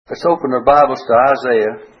Let's open our Bibles to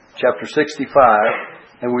Isaiah chapter 65,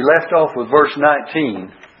 and we left off with verse 19.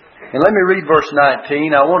 And let me read verse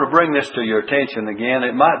 19. I want to bring this to your attention again.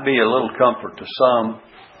 It might be a little comfort to some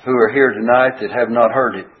who are here tonight that have not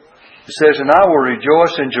heard it. It says, "And I will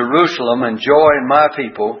rejoice in Jerusalem and joy in my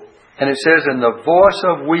people." And it says, "And the voice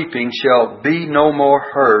of weeping shall be no more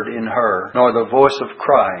heard in her, nor the voice of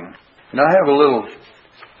crying." And I have a little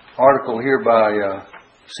article here by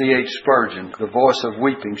C.H. Spurgeon. "The voice of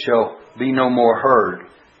weeping shall be no more heard."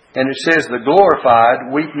 And it says, "The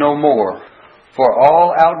glorified weep no more, for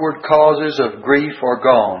all outward causes of grief are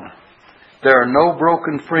gone. There are no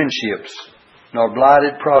broken friendships, nor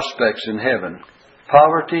blighted prospects in heaven.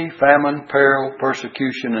 Poverty, famine, peril,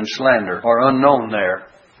 persecution, and slander are unknown there.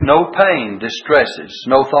 No pain distresses,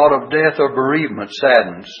 no thought of death or bereavement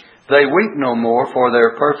saddens. They weep no more, for they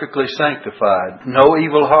are perfectly sanctified. No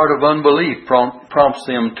evil heart of unbelief prompts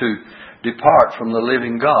them to depart from the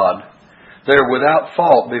living God. They are without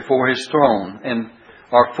fault before His throne, and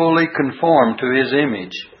are fully conformed to His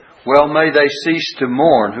image. Well may they cease to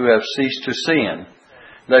mourn who have ceased to sin.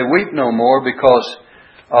 They weep no more because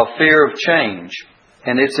of fear of change,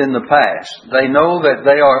 and it's in the past. They know that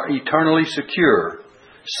they are eternally secure.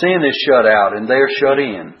 Sin is shut out, and they are shut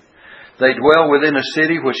in. They dwell within a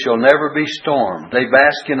city which shall never be stormed. They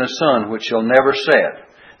bask in a sun which shall never set.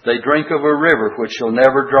 They drink of a river which shall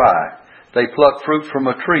never dry. They pluck fruit from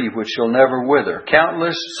a tree which shall never wither.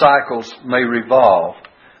 Countless cycles may revolve,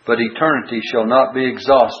 but eternity shall not be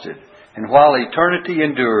exhausted. And while eternity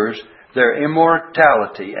endures, their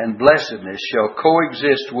immortality and blessedness shall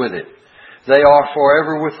coexist with it. They are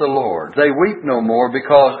forever with the Lord. They weep no more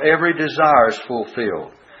because every desire is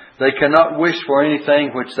fulfilled. They cannot wish for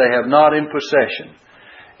anything which they have not in possession.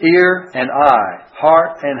 Ear and eye,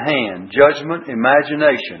 heart and hand, judgment,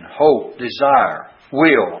 imagination, hope, desire,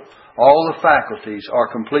 will, all the faculties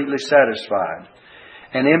are completely satisfied.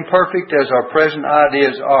 And imperfect as our present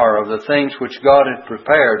ideas are of the things which God has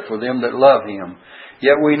prepared for them that love Him,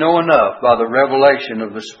 yet we know enough by the revelation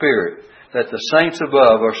of the Spirit that the saints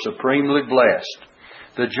above are supremely blessed.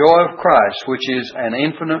 The joy of Christ, which is an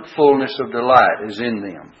infinite fullness of delight, is in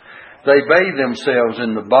them. They bathe themselves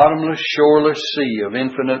in the bottomless, shoreless sea of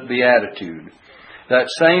infinite beatitude. That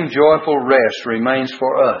same joyful rest remains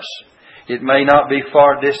for us. It may not be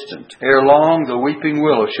far distant. Ere long the weeping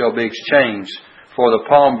willow shall be exchanged for the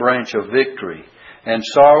palm branch of victory, and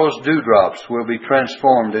sorrow's dewdrops will be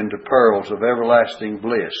transformed into pearls of everlasting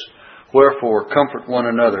bliss. Wherefore comfort one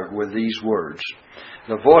another with these words.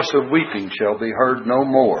 The voice of weeping shall be heard no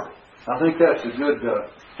more." I think that's a good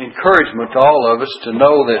encouragement to all of us to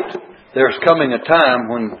know that there's coming a time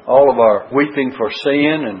when all of our weeping for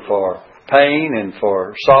sin and for pain and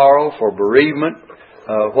for sorrow, for bereavement,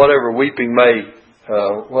 whatever weeping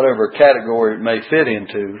whatever category it may fit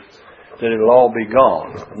into, that it'll all be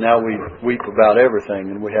gone. Now we weep about everything,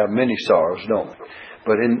 and we have many sorrows, don't we?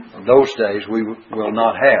 But in those days we will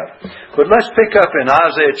not have. But let's pick up in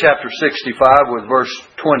Isaiah chapter 65 with verse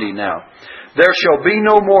 20 now. "There shall be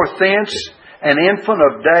no more thence an infant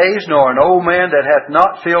of days, nor an old man that hath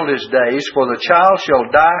not filled his days. For the child shall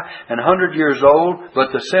die 100 years old,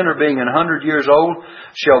 but the sinner being 100 years old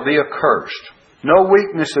shall be accursed. No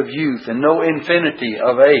weakness of youth, and no infinity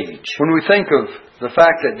of age." When we think of the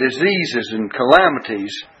fact that diseases and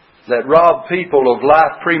calamities that rob people of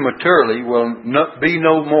life prematurely will be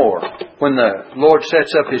no more when the Lord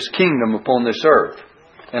sets up His kingdom upon this earth.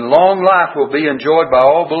 And long life will be enjoyed by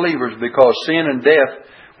all believers because sin and death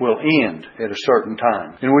will end at a certain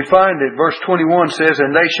time. And we find that verse 21 says,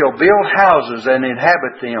 "And they shall build houses and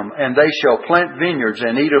inhabit them, and they shall plant vineyards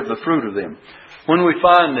and eat of the fruit of them." When we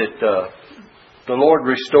find that the Lord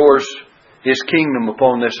restores His kingdom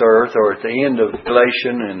upon this earth, or at the end of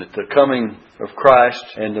Revelation and at the coming of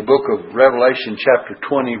Christ and the book of Revelation chapter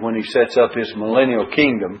 20 when He sets up His millennial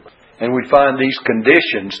kingdom, and we find these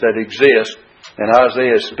conditions that exist, and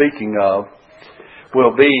Isaiah is speaking of,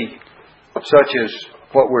 will be such as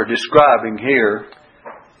what we're describing here,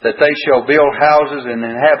 that they shall build houses and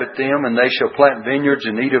inhabit them, and they shall plant vineyards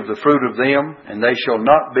and eat of the fruit of them, and they shall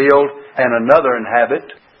not build and another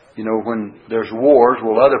inhabit. You know, when there's wars,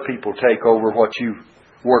 will other people take over what you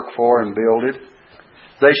work for and build it?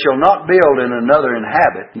 "They shall not build and another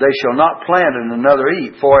inhabit. They shall not plant and another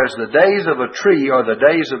eat. For as the days of a tree are the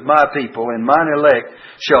days of my people, and mine elect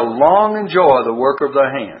shall long enjoy the work of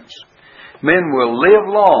their hands." Men will live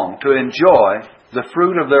long to enjoy the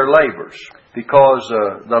fruit of their labors, because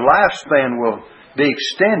the lifespan will be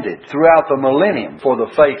extended throughout the millennium for the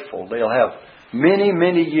faithful. They'll have many,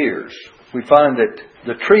 many years. We find that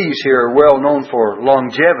the trees here are well known for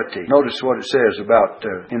longevity. Notice what it says about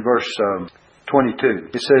in verse 22.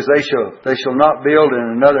 It says, they shall not build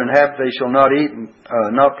and another inhabit, they shall not eat,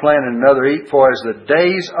 not plant and another eat, for as the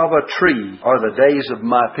days of a tree are the days of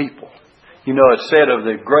my people. You know, it's said of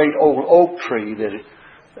the great old oak tree that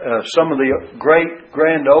some of the great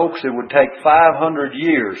grand oaks, it would take 500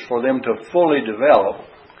 years for them to fully develop,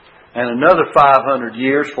 and another 500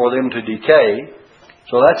 years for them to decay.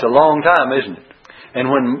 So that's a long time, isn't it? And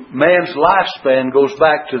when man's lifespan goes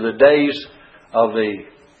back to the days of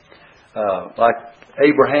like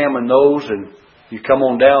Abraham and those, and you come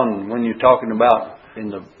on down when you're talking about in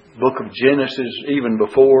the book of Genesis, even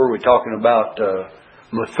before, we're talking about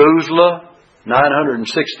Methuselah,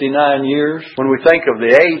 969 years. When we think of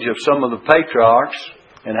the age of some of the patriarchs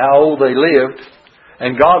and how old they lived,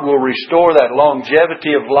 and God will restore that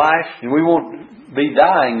longevity of life, and we won't be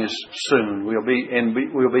dying as soon. We'll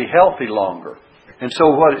be healthy longer. And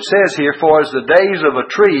so what it says here, for as the days of a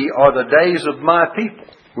tree are the days of my people.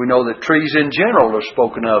 We know that trees in general are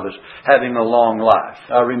spoken of as having a long life.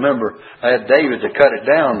 I remember I had David to cut it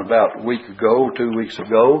down about a week ago, 2 weeks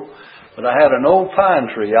ago. But I had an old pine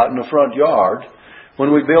tree out in the front yard.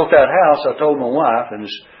 When we built that house, I told my wife, and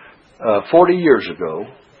it's 40 years ago,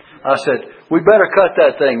 I said, we better cut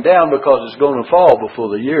that thing down because it's going to fall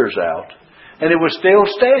before the year's out. And it was still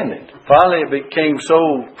standing. Finally, it became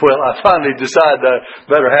I finally decided I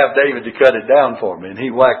better have David to cut it down for me. And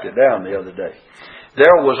he whacked it down the other day.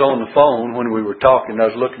 Darrell was on the phone when we were talking.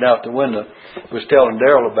 I was looking out the window, was telling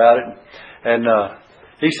Darrell about it. And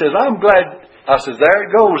he says, I'm glad. I says, there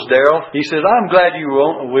it goes, Darrell. He says, I'm glad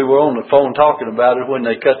we were on the phone talking about it when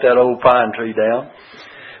they cut that old pine tree down.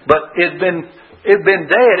 But it'd been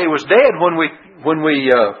dead. It was dead when we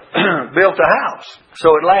built the house.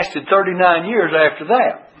 So it lasted 39 years after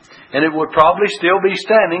that. And it would probably still be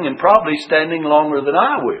standing, and probably standing longer than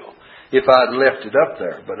I will if I'd left it up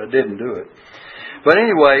there. But I didn't do it. But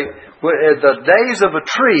anyway, the days of a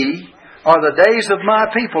tree are the days of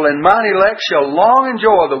my people, and mine elect shall long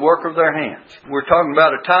enjoy the work of their hands. We're talking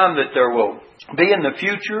about a time that there will be in the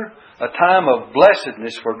future, a time of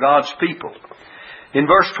blessedness for God's people. In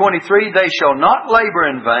verse 23, they shall not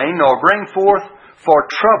labor in vain, nor bring forth for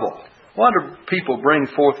trouble. Why do people bring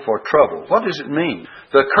forth for trouble? What does it mean?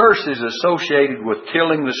 The curse is associated with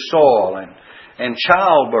tilling the soil, and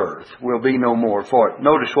childbirth will be no more for it.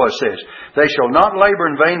 Notice what it says. They shall not labor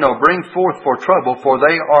in vain, nor bring forth for trouble, for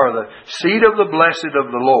they are the seed of the blessed of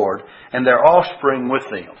the Lord, and their offspring with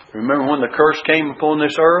them. Remember when the curse came upon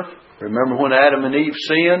this earth? Remember when Adam and Eve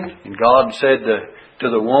sinned, and God said to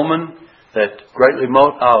the woman that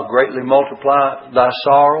I'll greatly multiply thy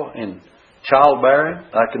sorrow in childbearing,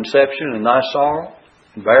 thy conception and thy sorrow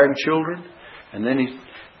in bearing children. And then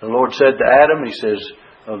the Lord said to Adam, He says,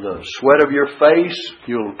 of the sweat of your face,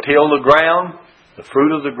 you'll till the ground, the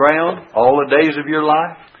fruit of the ground, all the days of your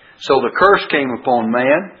life. So the curse came upon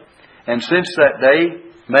man. And since that day,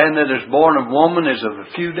 man that is born of woman is of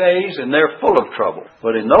a few days, and they're full of trouble.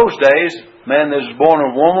 But in those days, man that is born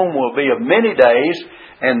of woman will be of many days.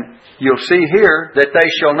 And you'll see here that they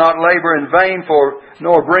shall not labor in vain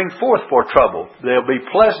nor bring forth for trouble. There'll be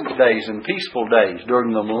pleasant days and peaceful days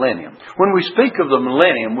during the millennium. When we speak of the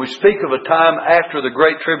millennium, we speak of a time after the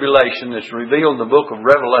Great Tribulation that's revealed in the book of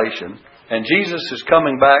Revelation. And Jesus is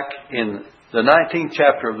coming back in the 19th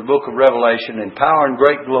chapter of the book of Revelation in power and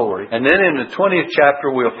great glory. And then in the 20th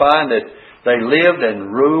chapter we'll find that they lived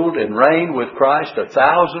and ruled and reigned with Christ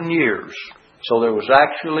 1,000 years. So there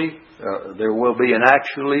will be a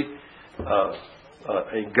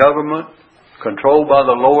government controlled by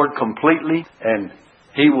the Lord completely, and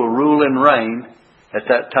He will rule and reign at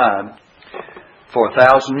that time for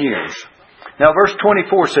 1,000 years. Now verse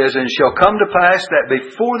 24 says, and it shall come to pass that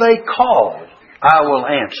before they call, I will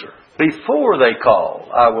answer. Before they call,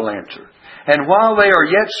 I will answer. And while they are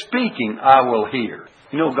yet speaking, I will hear.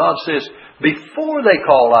 You know, God says, before they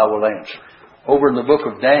call, I will answer. Over in the book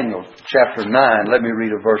of Daniel, chapter 9, let me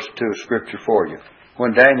read a verse or two of Scripture for you.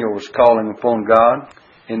 When Daniel was calling upon God,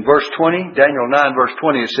 in verse 20, Daniel 9, verse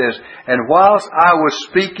 20, it says, and whilst I was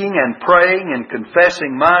speaking and praying and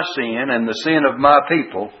confessing my sin and the sin of my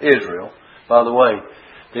people, Israel. By the way,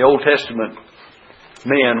 the Old Testament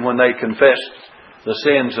men, when they confessed the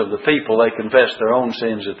sins of the people, they confessed their own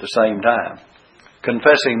sins at the same time.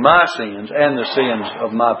 Confessing my sins and the sins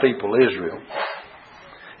of my people, Israel.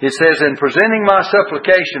 It says, in presenting my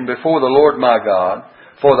supplication before the Lord my God,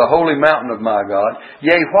 for the holy mountain of my God,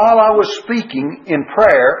 yea, while I was speaking in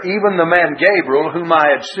prayer, even the man Gabriel, whom I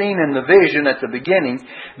had seen in the vision at the beginning,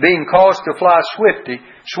 being caused to fly swiftly,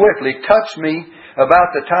 touched me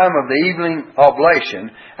about the time of the evening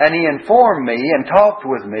oblation, and he informed me and talked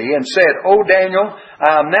with me and said, O Daniel,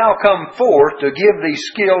 I am now come forth to give thee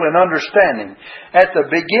skill and understanding. At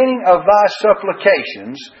the beginning of thy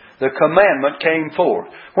supplications, the commandment came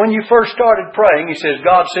forth. When you first started praying, he says,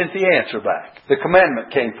 God sent the answer back. The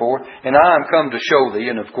commandment came forth, and I am come to show thee.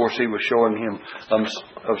 And of course, he was showing him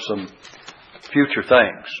of some future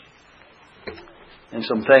things. And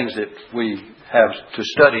some things that we have to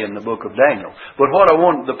study in the book of Daniel. But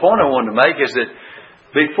the point I wanted to make is that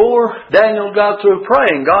before Daniel got through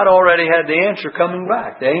praying, God already had the answer coming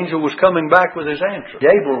back. The angel was coming back with his answer.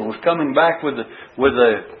 Gabriel was coming back with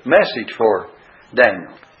the message for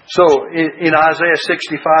Daniel. So in Isaiah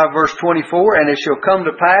 65 verse 24, and it shall come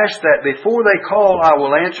to pass that before they call I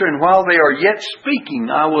will answer, and while they are yet speaking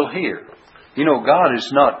I will hear. You know, God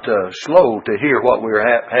is not slow to hear what we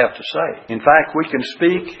have to say. In fact, we can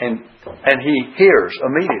speak and He hears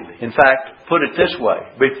immediately. In fact, put it this way,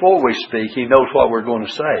 before we speak, He knows what we're going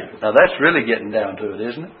to say. Now that's really getting down to it,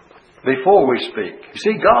 isn't it? Before we speak. You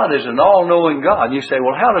see, God is an all-knowing God. And you say,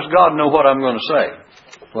 well, how does God know what I'm going to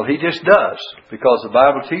say? Well, He just does, because the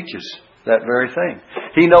Bible teaches that very thing.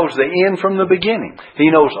 He knows the end from the beginning.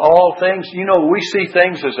 He knows all things. You know, we see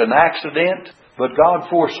things as an accident. But God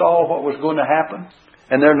foresaw what was going to happen.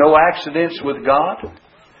 And there are no accidents with God.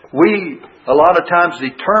 We, a lot of times,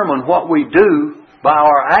 determine what we do by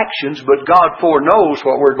our actions, but God foreknows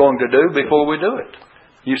what we're going to do before we do it.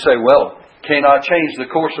 You say, well, can I change the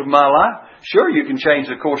course of my life? Sure, you can change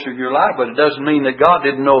the course of your life, but it doesn't mean that God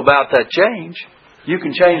didn't know about that change. You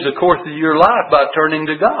can change the course of your life by turning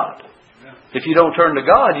to God. If you don't turn to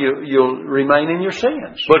God, you'll remain in your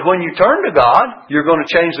sins. But when you turn to God, you're going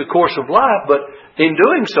to change the course of life. But in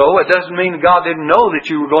doing so, it doesn't mean God didn't know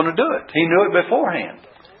that you were going to do it. He knew it beforehand.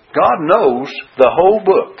 God knows the whole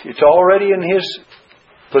book. It's already in His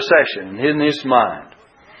possession, in His mind.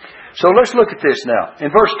 So let's look at this now.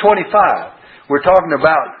 In verse 25, we're talking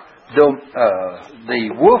about the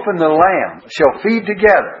wolf and the lamb shall feed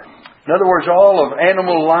together. In other words, all of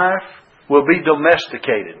animal life will be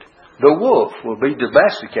domesticated. The wolf will be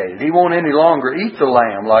domesticated. He won't any longer eat the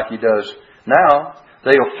lamb like he does now.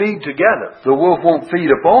 They'll feed together. The wolf won't feed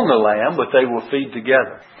upon the lamb, but they will feed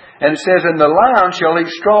together. And it says, and the lion shall eat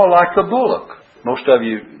straw like the bullock. Most of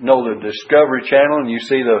you know the Discovery Channel, and you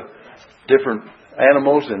see the different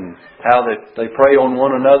animals and how they prey on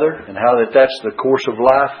one another, and how that's the course of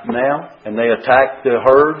life now. And they attack the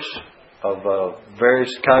herds of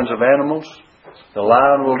various kinds of animals. The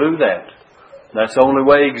lion will do that. That's the only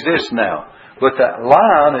way it exists now. But that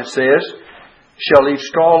lion, it says, shall eat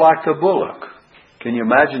straw like the bullock. Can you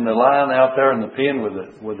imagine the lion out there in the pen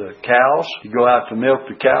with the cows? You go out to milk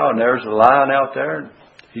the cow, and there's a lion out there, and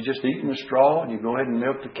he's just eating the straw, and you go ahead and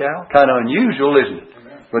milk the cow. Kind of unusual, isn't it?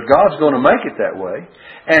 But God's going to make it that way.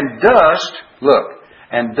 And dust, look,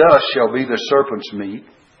 and dust shall be the serpent's meat.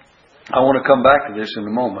 I want to come back to this in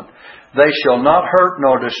a moment. They shall not hurt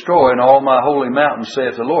nor destroy in all my holy mountain,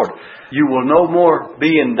 saith the Lord. You will no more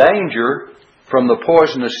be in danger from the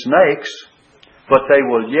poisonous snakes, but they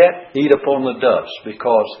will yet eat upon the dust,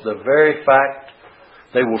 because the very fact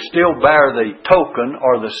they will still bear the token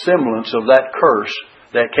or the semblance of that curse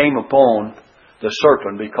that came upon the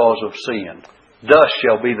serpent because of sin. Dust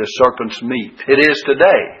shall be the serpent's meat. It is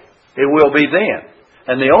today. It will be then.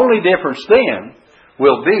 And the only difference then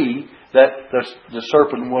will be that the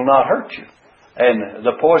serpent will not hurt you. And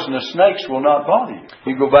the poisonous snakes will not bother you.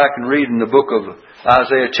 You go back and read in the book of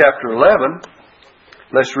Isaiah chapter 11.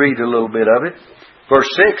 Let's read a little bit of it. Verse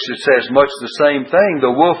 6, it says much the same thing.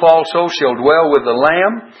 The wolf also shall dwell with the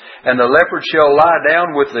lamb, and the leopard shall lie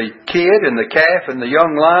down with the kid and the calf and the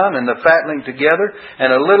young lion and the fatling together,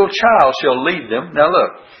 and a little child shall lead them. Now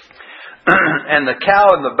look. And the cow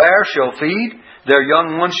and the bear shall feed. Their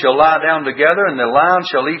young ones shall lie down together, and the lion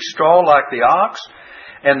shall eat straw like the ox.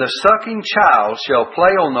 And the sucking child shall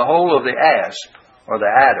play on the hole of the asp, or the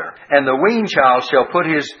adder. And the weaned child shall put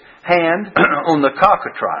his hand on the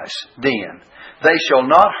cockatrice den. They shall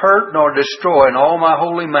not hurt nor destroy in all my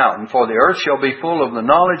holy mountain, for the earth shall be full of the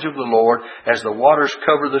knowledge of the Lord as the waters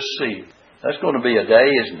cover the sea. That's going to be a day,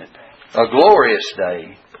 isn't it? A glorious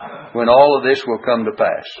day when all of this will come to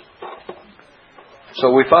pass.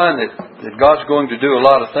 So we find that God's going to do a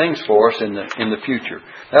lot of things for us in the future.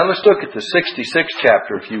 Now let's look at the 66th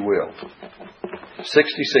chapter, if you will.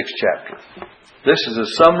 66th chapter. This is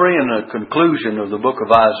a summary and a conclusion of the book of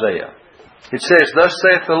Isaiah. It says, Thus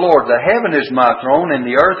saith the Lord, the heaven is my throne, and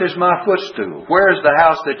the earth is my footstool. Where is the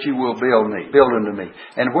house that you will build unto me?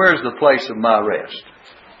 And where is the place of my rest?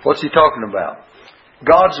 What's he talking about?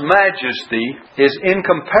 God's majesty is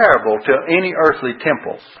incomparable to any earthly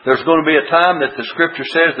temple. There's going to be a time that the Scripture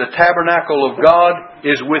says the tabernacle of God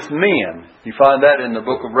is with men. You find that in the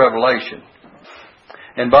book of Revelation.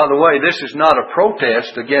 And by the way, this is not a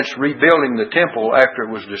protest against rebuilding the temple after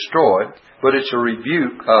it was destroyed, but it's a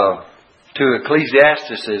rebuke to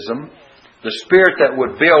ecclesiasticism, the spirit that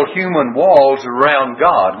would build human walls around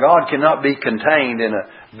God. God cannot be contained in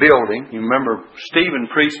a building. You remember Stephen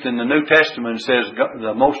preached in the New Testament and says,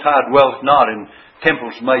 the Most High dwelleth not in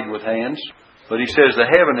temples made with hands. But he says, the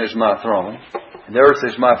heaven is my throne, and the earth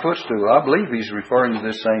is my footstool. I believe he's referring to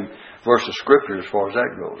this same verse of Scripture as far as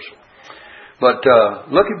that goes. But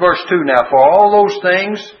look at verse 2 now. For all those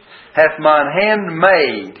things hath mine hand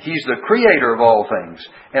made. He's the creator of all things.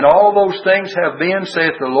 And all those things have been,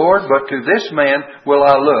 saith the Lord, but to this man will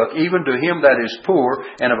I look, even to him that is poor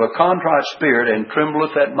and of a contrite spirit, and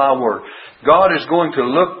trembleth at my word. God is going to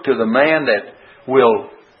look to the man that will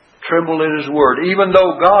tremble at His word, even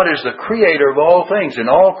though God is the creator of all things, and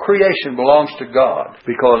all creation belongs to God,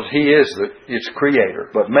 because He is its creator.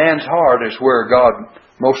 But man's heart is where God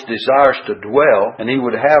most desires to dwell, and He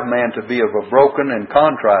would have man to be of a broken and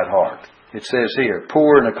contrite heart. It says here,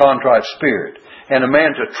 poor and a contrite spirit, and a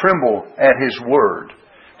man to tremble at His word.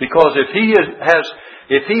 Because if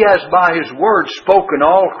He has by His word spoken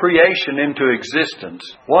all creation into existence,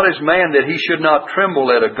 what is man that he should not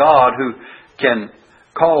tremble at a God who can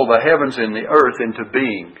call the heavens and the earth into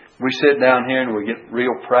being? We sit down here and we get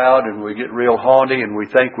real proud and we get real haughty and we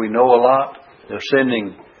think we know a lot. They're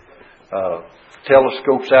sending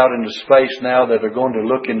telescopes out into space now that are going to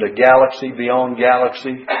look into galaxy beyond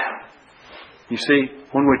galaxy. You see,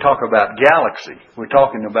 when we talk about galaxy, we're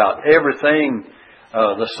talking about everything,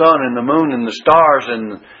 the sun and the moon and the stars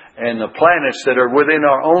and the planets that are within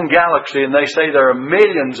our own galaxy, and they say there are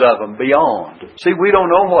millions of them beyond. See, we don't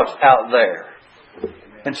know what's out there.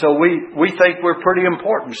 And so we think we're pretty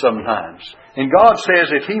important sometimes. And God says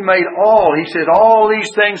if He made all, He said, all these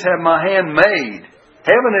things have my hand made.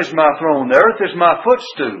 Heaven is my throne. The earth is my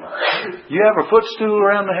footstool. You have a footstool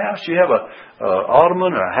around the house? You have a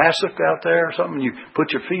ottoman or a hassock out there or something you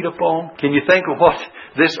put your feet up on? Can you think of what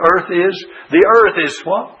this earth is? The earth is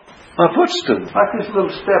what? My footstool. Like this little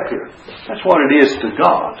step here. That's what it is to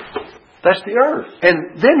God. That's the earth.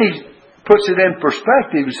 And then He puts it in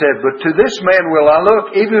perspective. He said, but to this man will I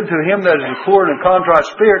look, even to him that is poor and contrite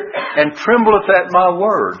spirit, and trembleth at my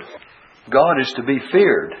word. God is to be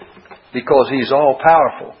feared, because He's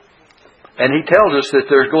all-powerful. And He tells us that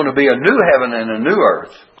there's going to be a new heaven and a new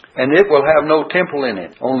earth. And it will have no temple in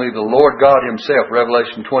it. Only the Lord God Himself.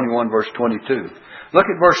 Revelation 21 verse 22. Look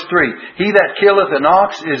at verse 3. He that killeth an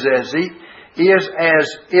ox is as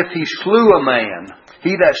if he slew a man.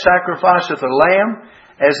 He that sacrificeth a lamb,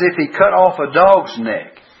 as if he cut off a dog's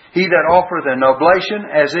neck. He that offereth an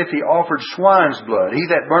oblation, as if he offered swine's blood. He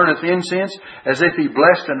that burneth incense, as if he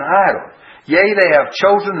blessed an idol. Yea, they have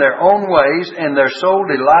chosen their own ways, and their soul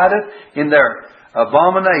delighteth in their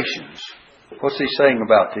abominations. What's He saying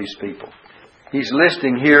about these people? He's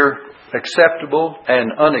listing here acceptable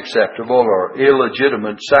and unacceptable or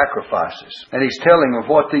illegitimate sacrifices. And He's telling of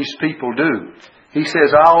what these people do. He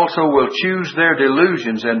says, I also will choose their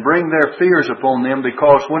delusions and bring their fears upon them,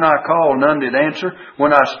 because when I called, none did answer.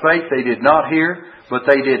 When I spake, they did not hear, but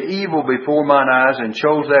they did evil before mine eyes, and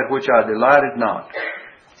chose that which I delighted not.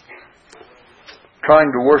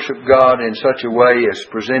 Trying to worship God in such a way as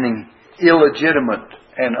presenting illegitimate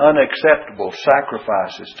and unacceptable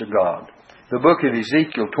sacrifices to God. The book of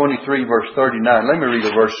Ezekiel 23 verse 39. Let me read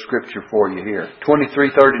a verse of Scripture for you here.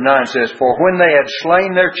 23:39 says, for when they had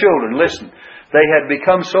slain their children, listen, they had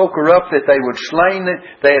become so corrupt that they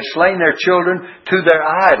had slain their children to their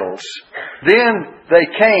idols. Then they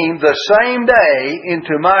came the same day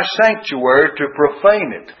into my sanctuary to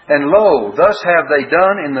profane it. And lo, thus have they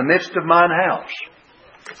done in the midst of mine house.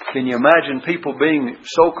 Can you imagine people being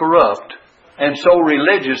so corrupt and so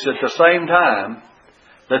religious at the same time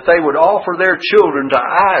that they would offer their children to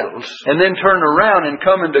idols and then turn around and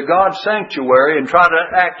come into God's sanctuary and try to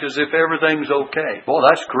act as if everything's okay? Boy,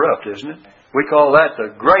 that's corrupt, isn't it? We call that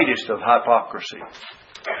the greatest of hypocrisy,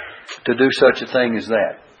 to do such a thing as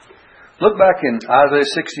that. Look back in Isaiah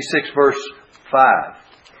 66 verse 5.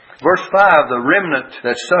 Verse 5, the remnant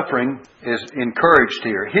that's suffering is encouraged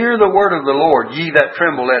here. Hear the word of the Lord, ye that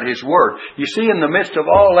tremble at His word. You see, in the midst of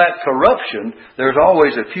all that corruption, there's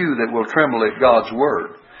always a few that will tremble at God's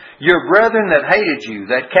word. Your brethren that hated you,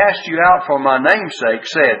 that cast you out for my name's sake,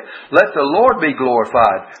 said, let the Lord be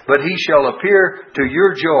glorified, but He shall appear to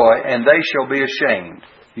your joy, and they shall be ashamed.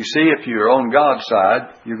 You see, if you're on God's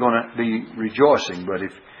side, you're going to be rejoicing, but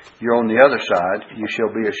if you're on the other side, you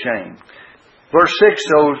shall be ashamed. Verse 6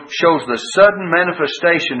 shows the sudden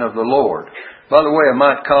manifestation of the Lord. By the way, I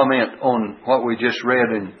might comment on what we just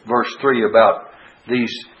read in verse 3 about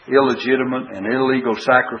these illegitimate and illegal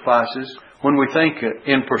sacrifices. When we think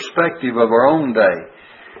in perspective of our own day,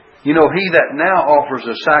 he that now offers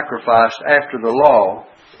a sacrifice after the law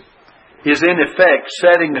is in effect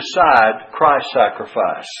setting aside Christ's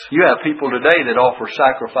sacrifice. You have people today that offer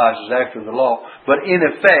sacrifices after the law, but in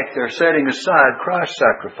effect they're setting aside Christ's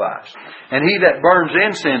sacrifice. And he that burns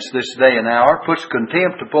incense this day and hour puts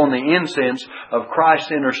contempt upon the incense of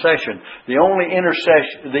Christ's intercession. The only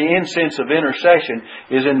incense of intercession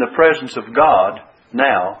is in the presence of God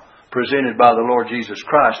now, presented by the Lord Jesus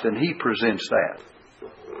Christ, and He presents that.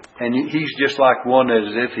 And He's just like one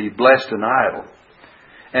as if He blessed an idol.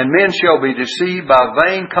 And men shall be deceived by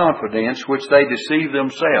vain confidence, which they deceive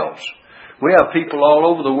themselves. We have people all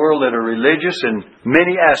over the world that are religious in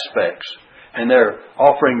many aspects, and they're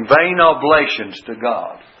offering vain oblations to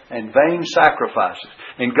God and vain sacrifices.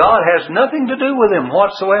 And God has nothing to do with them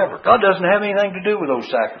whatsoever. God doesn't have anything to do with those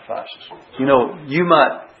sacrifices. You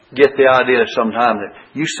might get the idea sometime that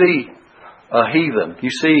you see a heathen, you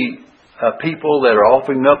see people that are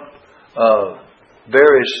offering up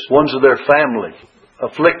various ones of their family,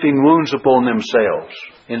 afflicting wounds upon themselves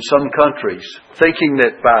in some countries, thinking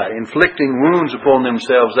that by inflicting wounds upon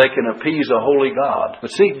themselves they can appease a holy God. But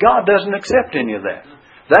see, God doesn't accept any of that.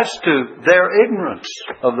 That's to their ignorance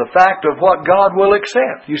of the fact of what God will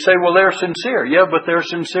accept. You say, well, they're sincere. Yeah, but they're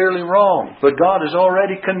sincerely wrong. But God has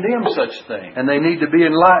already condemned such things. And they need to be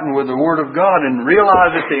enlightened with the Word of God and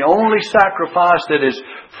realize that the only sacrifice that is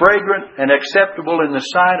fragrant and acceptable in the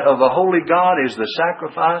sight of a holy God is the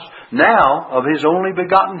sacrifice now of His only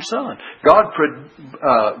begotten Son. God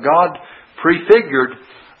prefigured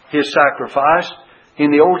His sacrifice in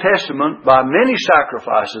the Old Testament by many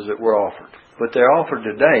sacrifices that were offered. But they're offered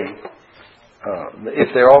today.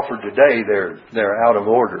 If they're offered today, they're out of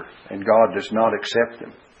order, and God does not accept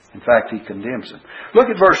them. In fact, He condemns them. Look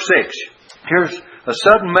at verse 6. Here's a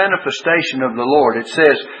sudden manifestation of the Lord. It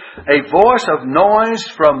says, a voice of noise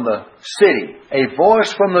from the city, a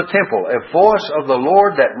voice from the temple, a voice of the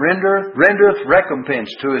Lord that rendereth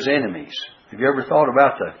recompense to His enemies. Have you ever thought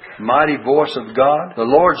about the mighty voice of God? The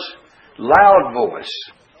Lord's loud voice,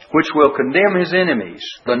 which will condemn His enemies.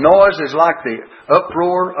 The noise is like the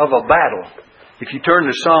uproar of a battle. If you turn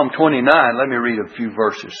to Psalm 29, let me read a few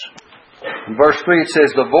verses. In verse 3 it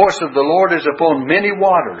says, the voice of the Lord is upon many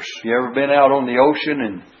waters. You ever been out on the ocean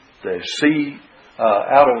and the sea,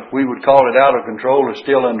 we would call it out of control, is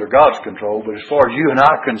still under God's control. But as far as you and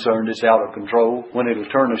I are concerned, it's out of control when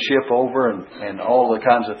it'll turn a ship over and all the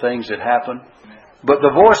kinds of things that happen. But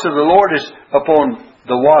the voice of the Lord is upon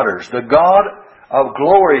the waters. The God of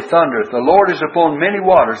glory thundereth. The Lord is upon many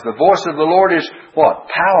waters. The voice of the Lord is what?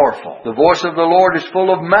 Powerful. The voice of the Lord is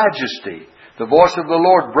full of majesty. The voice of the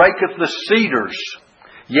Lord breaketh the cedars.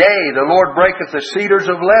 Yea, the Lord breaketh the cedars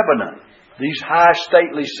of Lebanon. These high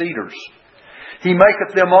stately cedars. He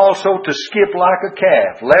maketh them also to skip like a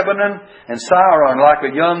calf. Lebanon and Syron like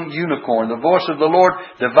a young unicorn. The voice of the Lord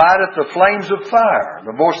divideth the flames of fire.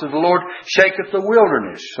 The voice of the Lord shaketh the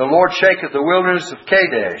wilderness. The Lord shaketh the wilderness of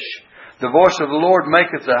Kadesh. The voice of the Lord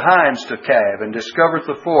maketh the hinds to calve, and discovereth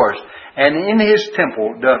the forest. And in His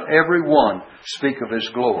temple doth every one speak of His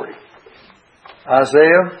glory.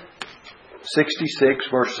 Isaiah 66,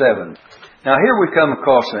 verse 7. Now here we come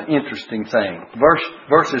across an interesting thing.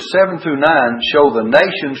 Verses 7 through 9 show the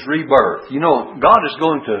nation's rebirth.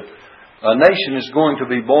 A nation is going to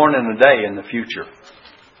be born in a day in the future.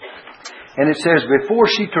 And it says, before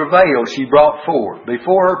she travailed, she brought forth.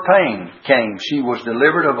 Before her pain came, she was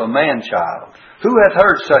delivered of a man-child. Who hath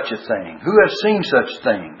heard such a thing? Who hath seen such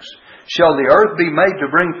things? Shall the earth be made to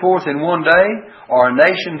bring forth in one day, or a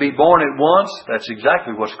nation be born at once? That's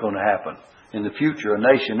exactly what's going to happen. In the future, a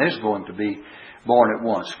nation is going to be born at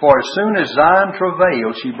once. For as soon as Zion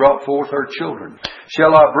travailed, she brought forth her children.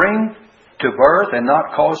 Shall I bring to birth and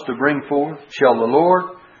not cause to bring forth?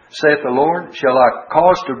 Saith the Lord, shall I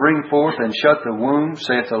cause to bring forth and shut the womb,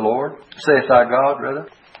 saith the Lord? Saith thy God, rather.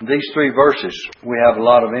 In these three verses, we have a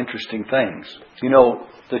lot of interesting things.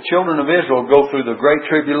 The children of Israel go through the great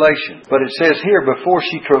tribulation. But it says here, before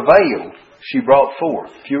she travailed, she brought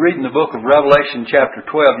forth. If you read in the book of Revelation chapter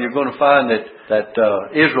 12, you're going to find that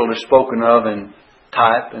Israel is spoken of in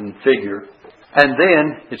type and figure. And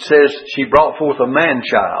then it says she brought forth a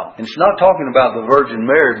man-child. And it's not talking about the Virgin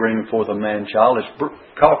Mary bringing forth a man-child. It's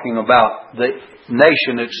talking about the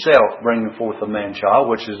nation itself bringing forth a man-child,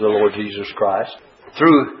 which is the Lord Jesus Christ,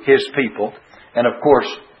 through His people. And of course,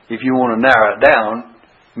 if you want to narrow it down,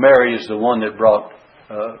 Mary is the one that brought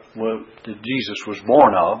that Jesus was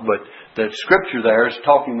born of. But the Scripture there is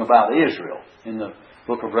talking about Israel in the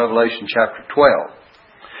book of Revelation chapter 12.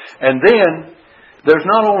 And then there's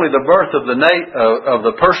not only the birth of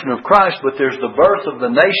the person of Christ, but there's the birth of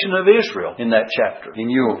the nation of Israel in that chapter.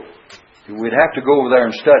 And we'd have to go over there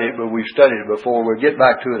and study it, but we've studied it before. We'll get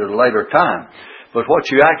back to it at a later time. But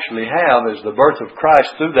what you actually have is the birth of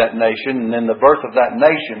Christ through that nation, and then the birth of that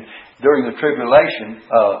nation during the tribulation,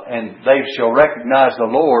 and they shall recognize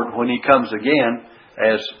the Lord when He comes again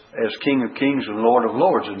as King of Kings and Lord of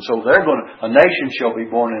Lords. And so a nation shall be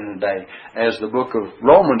born in a day, as the book of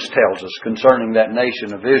Romans tells us concerning that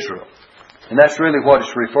nation of Israel. And that's really what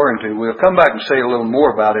it's referring to. We'll come back and say a little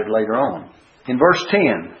more about it later on. In verse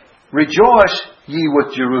 10, rejoice ye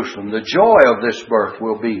with Jerusalem. The joy of this birth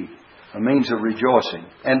will be a means of rejoicing.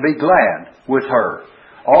 And be glad with her.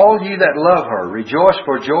 All ye that love her, rejoice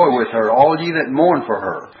for joy with her, all ye that mourn for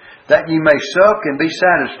her, that ye may suck and be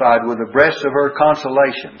satisfied with the breasts of her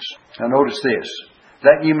consolations. Now notice this,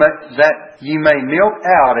 that ye may milk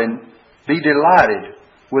out and be delighted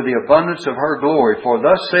with the abundance of her glory. For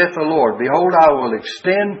thus saith the Lord, behold, I will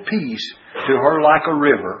extend peace to her like a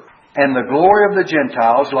river, and the glory of the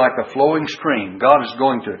Gentiles like a flowing stream. God is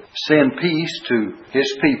going to send peace to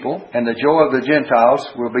His people, and the joy of the Gentiles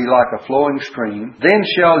will be like a flowing stream. Then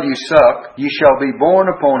shall ye suck, ye shall be borne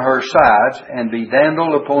upon her sides, and be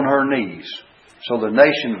dandled upon her knees. So the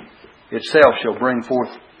nation itself shall bring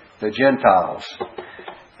forth the Gentiles.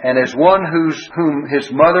 And as one whom his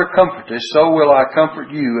mother comforteth, so will I comfort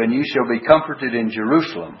you, and ye shall be comforted in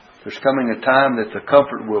Jerusalem. There's coming a time that the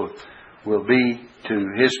comfort will be to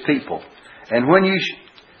His people. And when you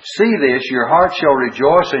see this, your heart shall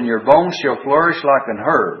rejoice, and your bones shall flourish like an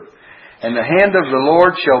herb. And the hand of the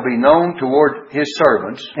Lord shall be known toward His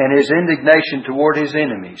servants, and His indignation toward His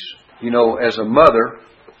enemies. You know, as a mother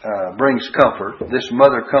brings comfort, this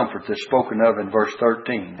mother comfort that's spoken of in verse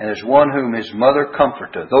 13. And as one whom his mother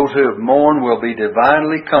comforteth, those who have mourned will be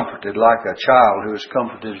divinely comforted like a child who is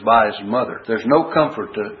comforted by his mother. There's no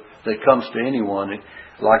comfort that comes to anyone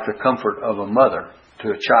like the comfort of a mother to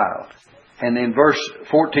a child. And in verse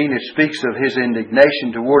 14 it speaks of His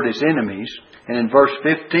indignation toward His enemies. And in verse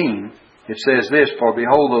 15 it says this, for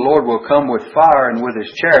behold, the Lord will come with fire and with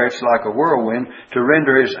His chariots like a whirlwind to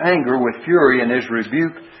render His anger with fury and His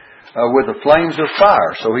rebuke with the flames of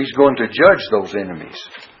fire. So He's going to judge those enemies.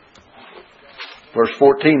 Verse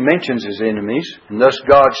 14 mentions His enemies, and thus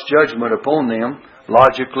God's judgment upon them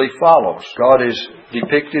logically follows. God is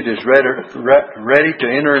depicted as ready to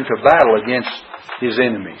enter into battle against His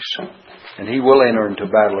enemies. And He will enter into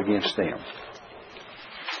battle against them.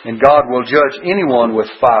 And God will judge anyone with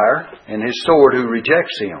fire and His sword who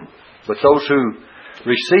rejects Him. But those who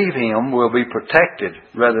receive Him will be protected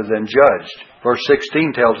rather than judged. Verse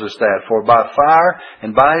 16 tells us that, for by fire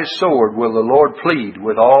and by His sword will the Lord plead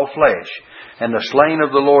with all flesh, and the slain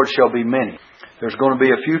of the Lord shall be many. There's going to be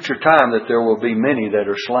a future time that there will be many that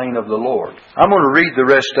are slain of the Lord. I'm going to read the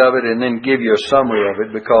rest of it and then give you a summary of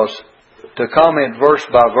it, because to comment verse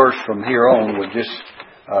by verse from here on would just,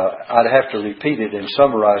 I'd have to repeat it in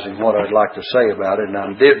summarizing what I'd like to say about it, and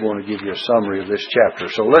I did want to give you a summary of this chapter.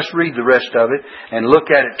 So let's read the rest of it and look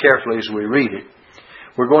at it carefully as we read it.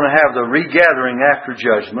 We're going to have the regathering after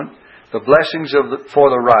judgment, the blessings for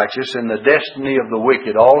the righteous, and the destiny of the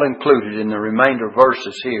wicked, all included in the remainder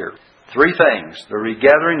verses here. Three things: the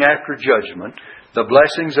regathering after judgment, the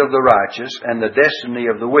blessings of the righteous, and the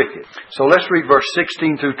destiny of the wicked. So let's read verse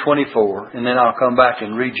 16 through 24, and then I'll come back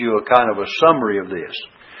and read you a kind of a summary of this.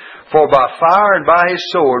 For by fire and by His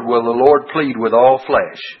sword will the Lord plead with all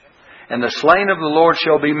flesh, and the slain of the Lord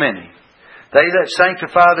shall be many. They that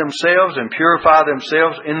sanctify themselves and purify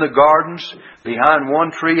themselves in the gardens, behind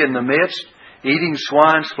one tree in the midst, eating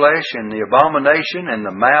swine's flesh, and the abomination, and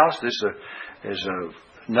the mouse. This is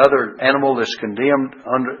another animal that's condemned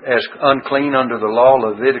as unclean under the law,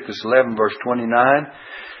 Leviticus 11 verse 29,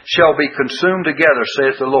 shall be consumed together,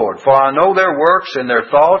 saith the Lord. For I know their works and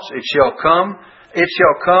their thoughts. It shall come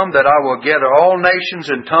that I will gather all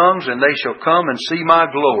nations and tongues, and they shall come and see my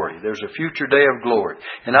glory. There's a future day of glory.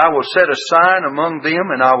 And I will set a sign among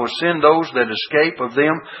them, and I will send those that escape of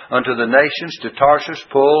them unto the nations, to Tarshish,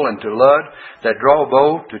 Pul, and to Lud, that draw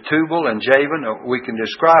bow, to Tubal and Javan. We can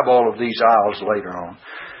describe all of these isles later on.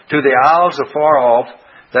 To the isles afar off,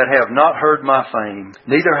 that have not heard my fame,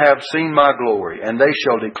 neither have seen my glory. And they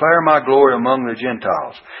shall declare my glory among the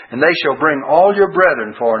Gentiles. And they shall bring all your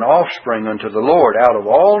brethren for an offspring unto the Lord out of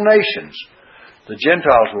all nations. The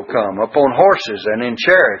Gentiles will come upon horses and in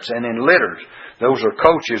chariots and in litters. Those are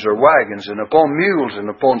coaches or wagons, and upon mules and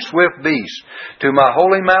upon swift beasts, to my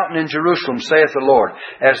holy mountain in Jerusalem, saith the Lord,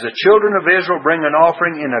 as the children of Israel bring an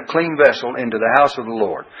offering in a clean vessel into the house of the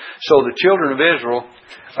Lord. So the children of Israel,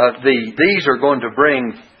 these are going to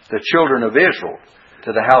bring the children of Israel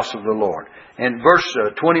to the house of the Lord. And verse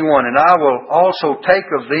 21, and I will also take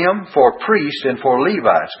of them for priests and for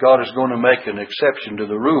Levites. God is going to make an exception to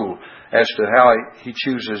the rule as to how He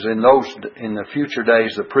chooses in the future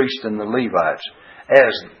days the priests and the Levites,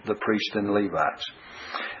 as the priests and Levites.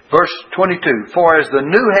 Verse 22, for as the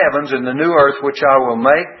new heavens and the new earth which I will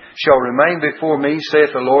make shall remain before me,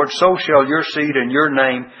 saith the Lord, so shall your seed and your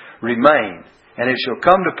name remain. And it shall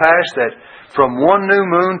come to pass that from one new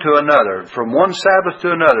moon to another, from one Sabbath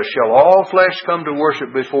to another, shall all flesh come to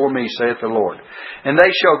worship before me, saith the Lord. And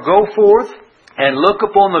they shall go forth and look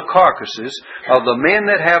upon the carcasses of the men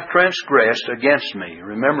that have transgressed against me.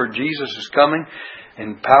 Remember, Jesus is coming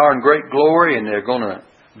in power and great glory, and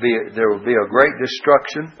there will be a great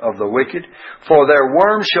destruction of the wicked. For their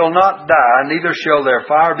worm shall not die, neither shall their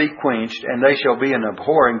fire be quenched, and they shall be an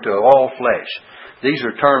abhorring to all flesh. These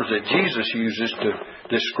are terms that Jesus uses to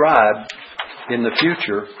describe in the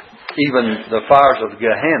future even the fires of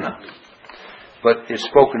Gehenna. But it's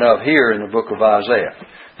spoken of here in the book of Isaiah.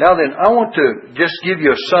 Now then, I want to just give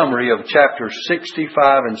you a summary of chapters 65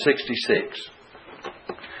 and 66.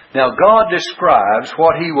 Now God describes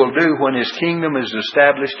what He will do when His kingdom is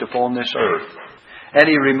established upon this earth. And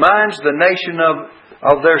He reminds the nation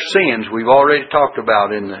of their sins. We've already talked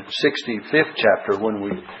about in the 65th chapter when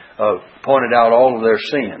we pointed out all of their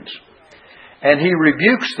sins. And He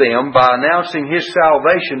rebukes them by announcing His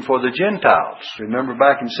salvation for the Gentiles. Remember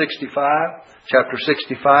back in chapter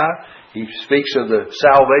 65, He speaks of the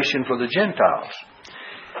salvation for the Gentiles.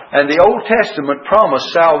 And the Old Testament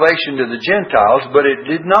promised salvation to the Gentiles, but it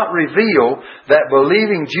did not reveal that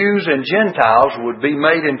believing Jews and Gentiles would be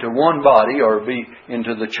made into one body or be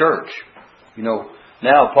into the church. You know,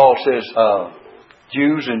 now Paul says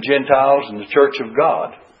Jews and Gentiles and the church of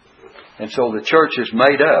God. And so the church is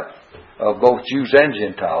made up of both Jews and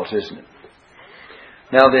Gentiles, isn't it?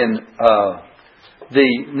 Now then,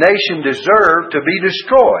 the nation deserved to be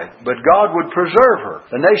destroyed, but God would preserve her.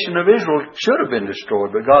 The nation of Israel should have been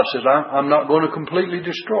destroyed, but God says, I'm not going to completely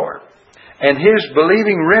destroy her. And His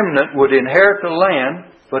believing remnant would inherit the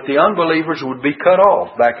land, but the unbelievers would be cut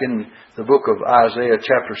off, back in the book of Isaiah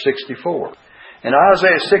chapter 64. And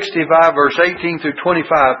Isaiah 65 verse 18 through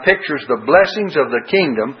 25 pictures the blessings of the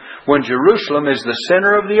kingdom when Jerusalem is the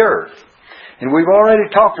center of the earth. And we've already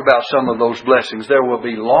talked about some of those blessings. There will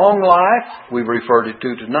be long life, we've referred it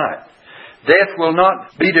to tonight. Death will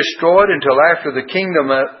not be destroyed until after the kingdom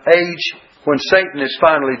age when Satan is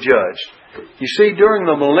finally judged. You see, during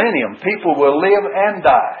the millennium, people will live and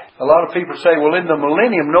die. A lot of people say, well, in the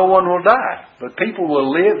millennium, no one will die. But people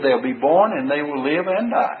will live, they'll be born, and they will live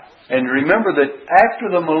and die. And remember that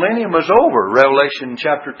after the millennium is over, Revelation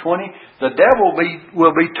chapter 20, the devil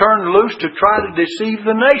will be turned loose to try to deceive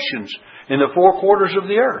the nations in the four quarters of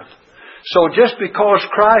the earth. So just because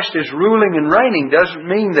Christ is ruling and reigning doesn't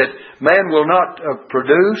mean that man will not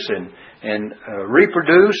produce and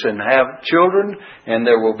reproduce and have children, and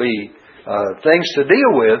there will be things to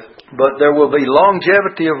deal with, but there will be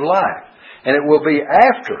longevity of life. And it will be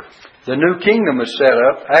after the new kingdom is set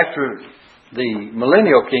up, after the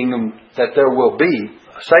millennial kingdom, that there will be,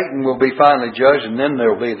 Satan will be finally judged, and then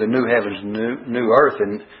there will be the new heavens and new earth,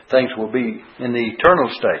 and things will be in the eternal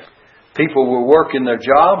state. People will work in their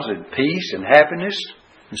jobs in peace and happiness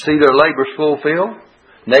and see their labors fulfilled.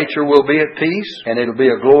 Nature will be at peace, and it'll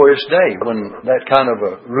be a glorious day when that kind of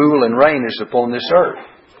a rule and reign is upon this earth.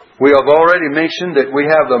 We have already mentioned that we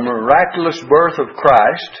have the miraculous birth of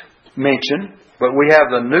Christ mentioned, but we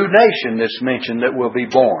have the new nation that's mentioned that will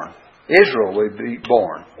be born. Israel will be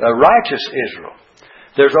born, a righteous Israel.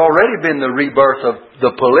 There's already been the rebirth of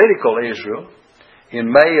the political Israel in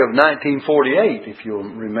May of 1948, if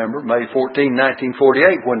you'll remember, May 14,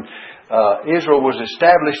 1948, when Israel was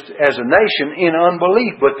established as a nation in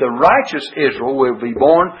unbelief. But the righteous Israel will be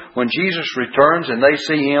born when Jesus returns and they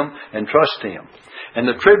see Him and trust Him. And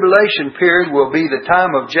the tribulation period will be the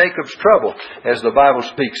time of Jacob's trouble, as the Bible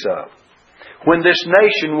speaks of, when this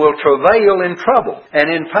nation will travail in trouble and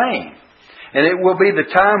in pain. And it will be the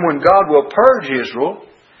time when God will purge Israel,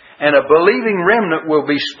 and a believing remnant will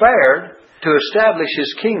be spared to establish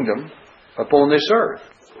His kingdom upon this earth.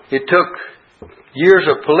 It took years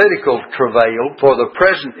of political travail for the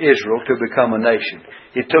present Israel to become a nation.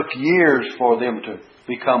 It took years for them to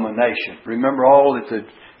become a nation. Remember all that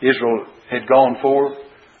Israel had gone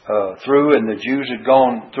through, and the Jews had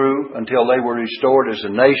gone through until they were restored as a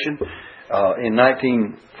nation in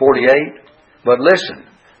 1948. But listen,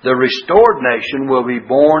 the restored nation will be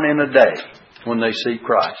born in a day when they see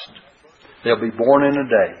Christ. They'll be born in a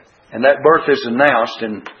day. And that birth is announced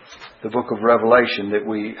in the book of Revelation that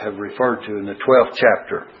we have referred to in the 12th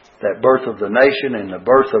chapter. That birth of the nation and the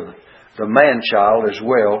birth of the man-child as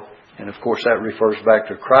well. And of course that refers back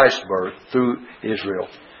to Christ's birth through Israel.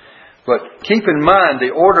 But keep in mind the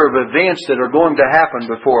order of events that are going to happen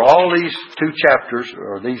before all these two chapters,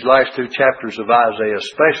 or these last two chapters of Isaiah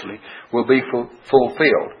especially, will be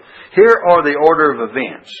fulfilled. Here are the order of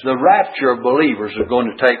events. The rapture of believers are going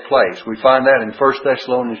to take place. We find that in 1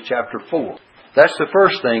 Thessalonians chapter 4. That's the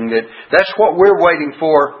first thing. That's what we're waiting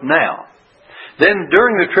for now. Then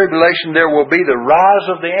during the tribulation there will be the rise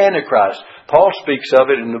of the Antichrist. Paul speaks of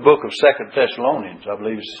it in the book of 2 Thessalonians, I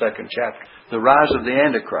believe it's the 2nd chapter. The rise of the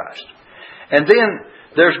Antichrist. And then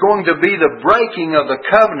there's going to be the breaking of the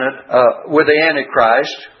covenant with the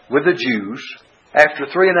Antichrist, with the Jews,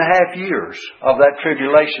 after 3.5 years of that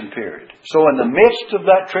tribulation period. So in the midst of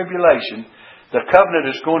that tribulation, the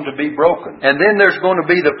covenant is going to be broken. And then there's going to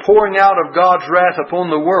be the pouring out of God's wrath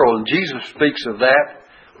upon the world. And Jesus speaks of that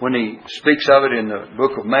when He speaks of it in the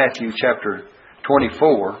book of Matthew chapter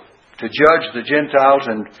 24, to judge the Gentiles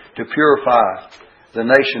and to purify the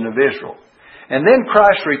nation of Israel. And then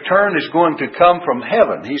Christ's return is going to come from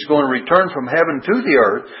heaven. He's going to return from heaven to the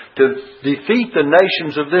earth to defeat the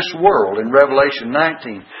nations of this world in Revelation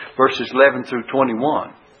 19, verses 11 through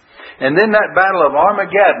 21. And then that battle of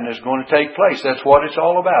Armageddon is going to take place. That's what it's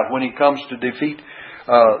all about when He comes to defeat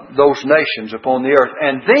those nations upon the earth.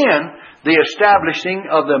 And then the establishing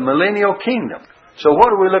of the millennial kingdom. So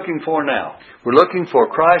what are we looking for now? We're looking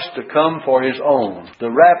for Christ to come for His own.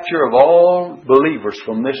 The rapture of all believers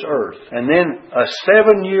from this earth. And then a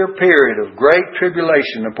 7-year period of great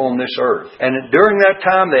tribulation upon this earth. And during that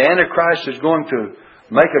time the Antichrist is going to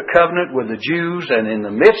make a covenant with the Jews. And in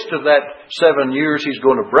the midst of that 7 years he's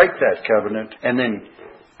going to break that covenant. And then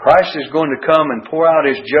Christ is going to come and pour out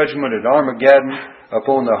His judgment at Armageddon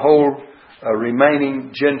upon the whole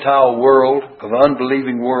remaining Gentile world, of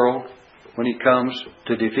unbelieving world, when He comes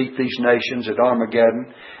to defeat these nations at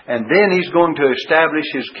Armageddon. And then He's going to establish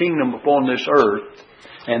His kingdom upon this earth.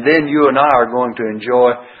 And then you and I are going to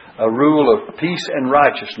enjoy a rule of peace and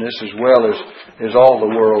righteousness as well as all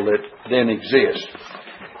the world that then exists.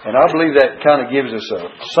 And I believe that kind of gives us a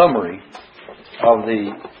summary of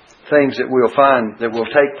the things that we'll find that will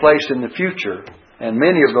take place in the future. And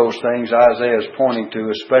many of those things Isaiah is pointing to,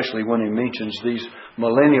 especially when he mentions these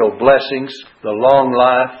millennial blessings, the long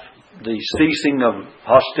life, the ceasing of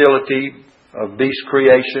hostility of beast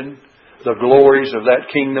creation, the glories of that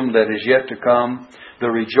kingdom that is yet to come, the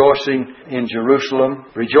rejoicing in Jerusalem.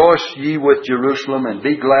 Rejoice ye with Jerusalem, and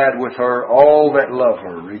be glad with her, all that love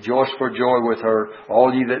her. Rejoice for joy with her,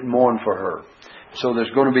 all ye that mourn for her. So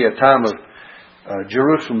there's going to be a time of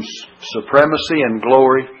Jerusalem's supremacy and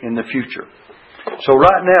glory in the future. So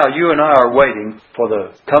right now you and I are waiting for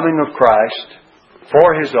the coming of Christ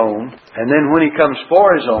for His own, and then when He comes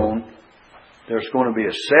for His own, there's going to be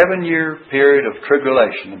a 7-year period of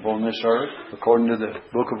tribulation upon this earth, according to the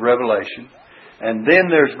book of Revelation. And then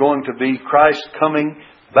there's going to be Christ coming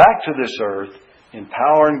back to this earth in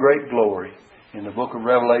power and great glory in the book of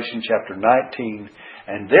Revelation chapter 19.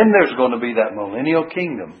 And then there's going to be that millennial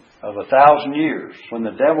kingdom of 1,000 years when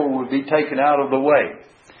the devil will be taken out of the way.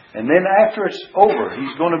 And then after it's over,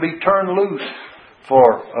 he's going to be turned loose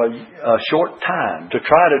for a short time to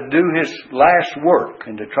try to do his last work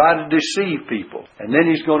and to try to deceive people. And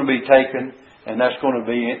then he's going to be taken, and that's going to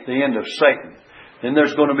be the end of Satan. Then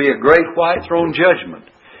there's going to be a great white throne judgment.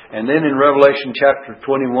 And then in Revelation chapter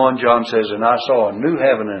 21, John says, "And I saw a new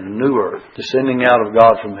heaven and a new earth descending out of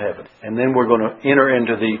God from heaven." And then we're going to enter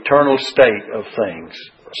into the eternal state of things.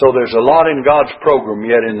 So there's a lot in God's program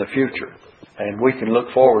yet in the future. And we can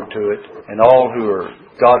look forward to it. And all who are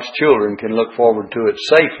God's children can look forward to it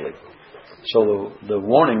safely. So the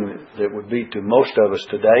warning that would be to most of us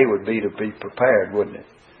today would be to be prepared, wouldn't it?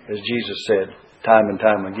 As Jesus said time and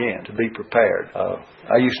time again, to be prepared.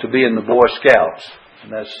 I used to be in the Boy Scouts.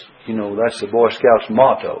 And that's the Boy Scouts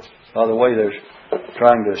motto. By the way, there's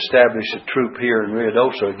trying to establish a troop here in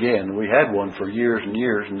Ruidoso again. We had one for years and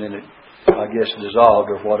years, and then it, I guess, dissolved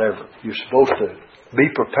or whatever. You're supposed to be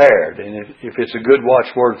prepared. And if it's a good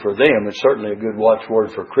watchword for them, it's certainly a good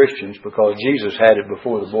watchword for Christians, because Jesus had it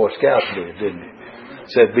before the Boy Scouts did, didn't He?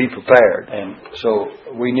 Said, be prepared. And so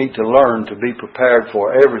we need to learn to be prepared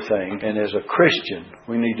for everything. And as a Christian,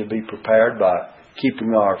 we need to be prepared by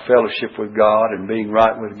keeping our fellowship with God and being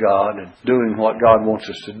right with God and doing what God wants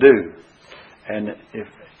us to do. And if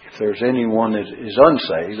if there's anyone that is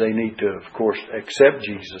unsaved, they need to, of course, accept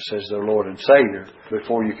Jesus as their Lord and Savior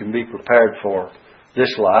before you can be prepared for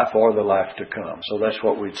this life or the life to come. So that's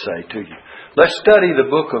what we'd say to you. Let's study the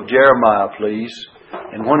book of Jeremiah, please.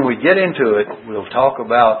 And when we get into it, we'll talk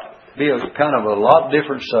about, be a kind of a lot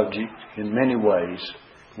different subject in many ways.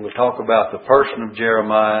 We'll talk about the person of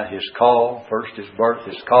Jeremiah, his call, first his birth,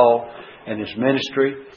 his call, and his ministry.